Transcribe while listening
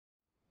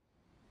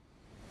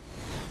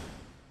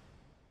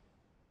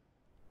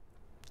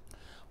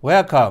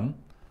Welcome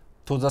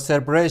to the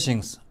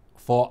celebrations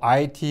for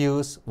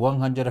ITU's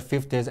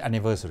 150th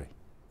anniversary.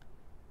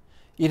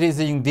 It is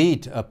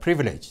indeed a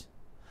privilege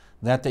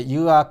that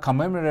you are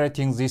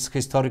commemorating this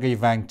historic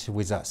event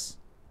with us.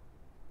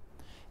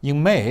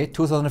 In May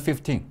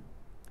 2015,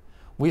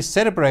 we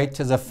celebrate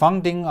the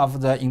founding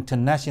of the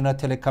International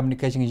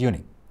Telecommunication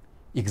Union,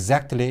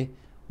 exactly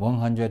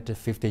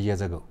 150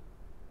 years ago.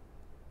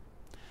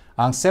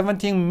 On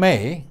 17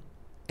 May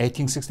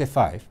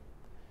 1865,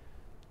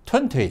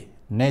 20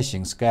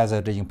 nations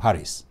gathered in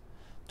Paris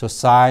to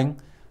sign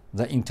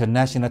the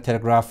International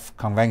Telegraph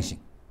Convention,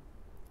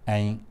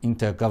 an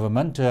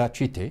intergovernmental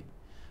treaty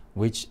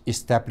which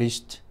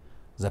established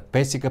the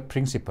basic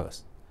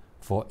principles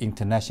for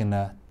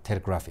international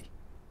telegraphy.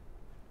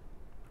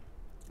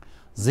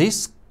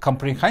 This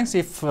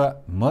comprehensive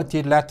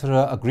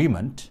multilateral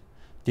agreement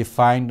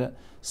defined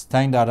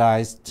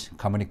standardized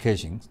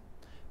communications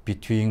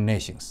between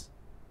nations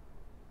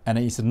and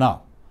is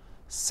now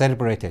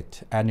celebrated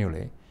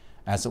annually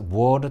as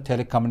World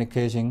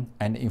Telecommunication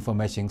and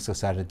Information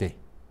Society Day.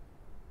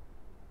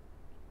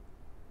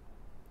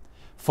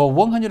 For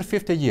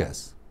 150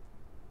 years,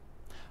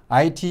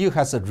 ITU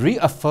has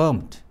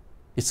reaffirmed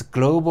its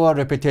global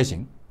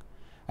reputation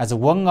as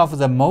one of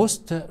the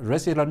most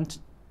resilient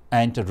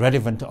and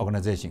relevant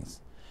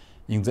organizations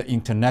in the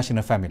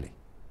international family,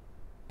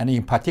 and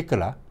in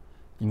particular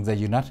in the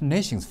United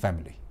Nations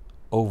family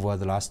over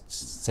the last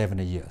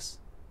 70 years.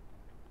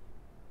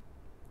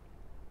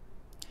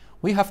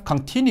 We have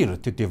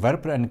continued to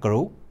develop and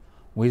grow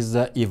with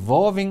the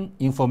evolving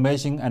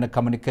information and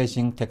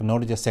communication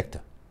technology sector,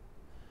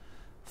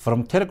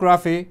 from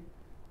telegraphy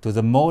to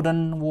the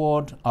modern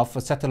world of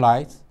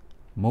satellites,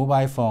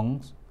 mobile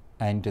phones,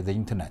 and the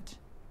internet,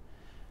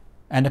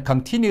 and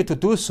continue to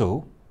do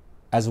so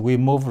as we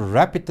move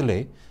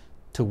rapidly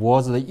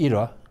towards the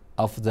era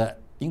of the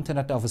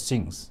Internet of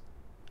Things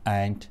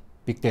and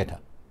big data.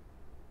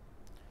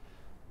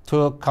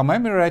 To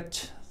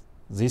commemorate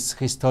this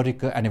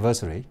historic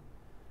anniversary,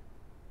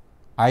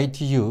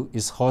 ITU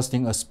is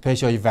hosting a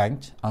special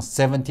event on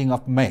 17th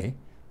of May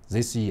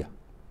this year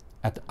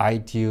at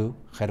ITU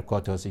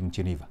headquarters in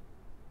Geneva.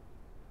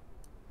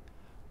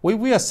 We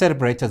will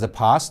celebrate the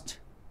past,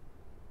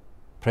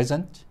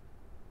 present,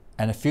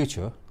 and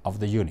future of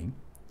the Union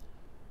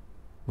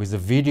with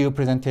video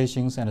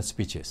presentations and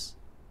speeches.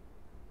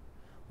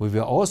 We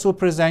will also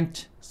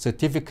present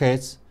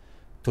certificates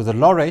to the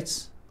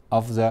laureates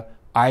of the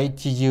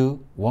ITU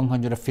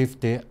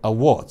 150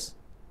 Awards,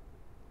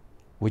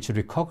 which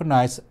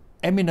recognize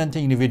eminent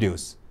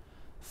individuals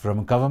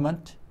from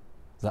government,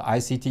 the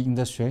ICT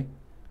industry,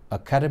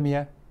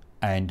 academia,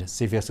 and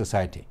civil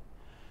society,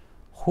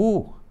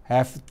 who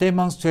have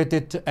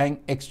demonstrated an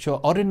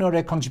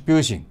extraordinary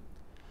contribution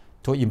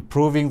to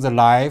improving the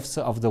lives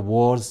of the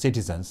world's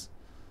citizens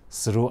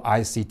through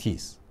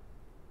ICTs.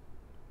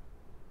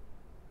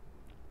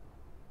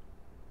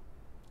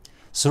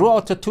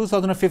 Throughout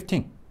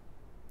 2015,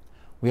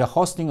 we are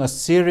hosting a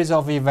series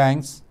of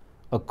events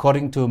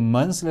according to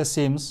monthly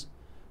themes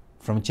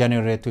from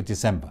January to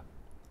December,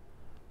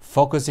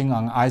 focusing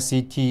on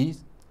ICT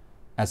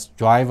as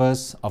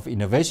drivers of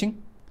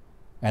innovation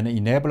and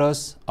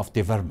enablers of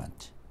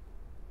development.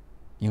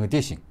 In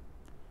addition,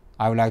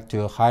 I would like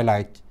to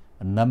highlight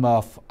a number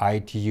of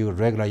ITU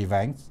regular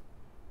events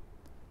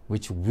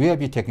which will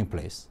be taking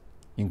place,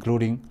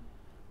 including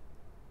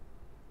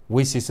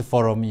WSIS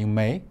Forum in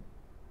May,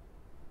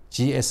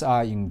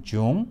 GSR in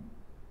June,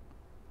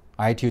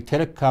 ITU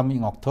Telecom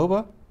in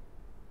October,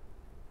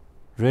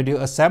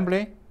 Radio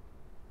Assembly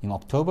in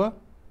October,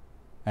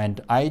 and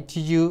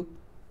ITU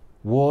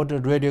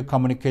World Radio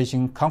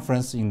Communication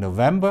Conference in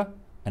November,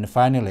 and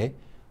finally,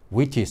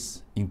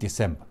 WITIS in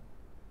December.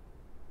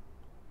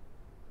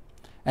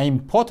 An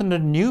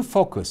important new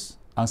focus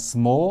on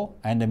small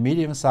and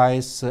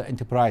medium-sized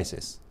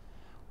enterprises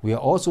will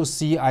also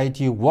see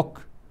ITU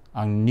work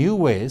on new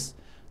ways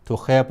to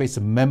help its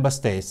member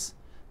states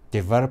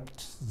develop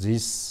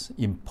these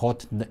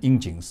important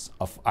engines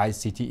of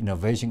ICT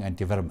innovation and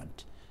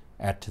development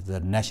at the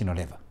national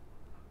level.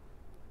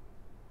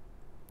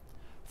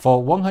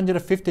 For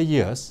 150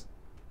 years,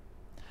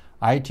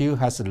 ITU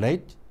has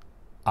led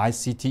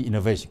ICT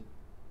innovation.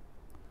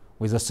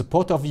 With the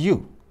support of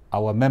you,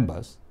 our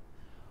members,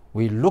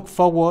 we look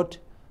forward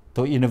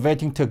to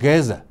innovating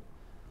together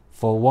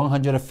for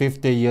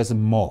 150 years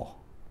more.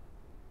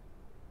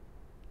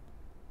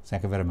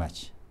 Thank you very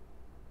much.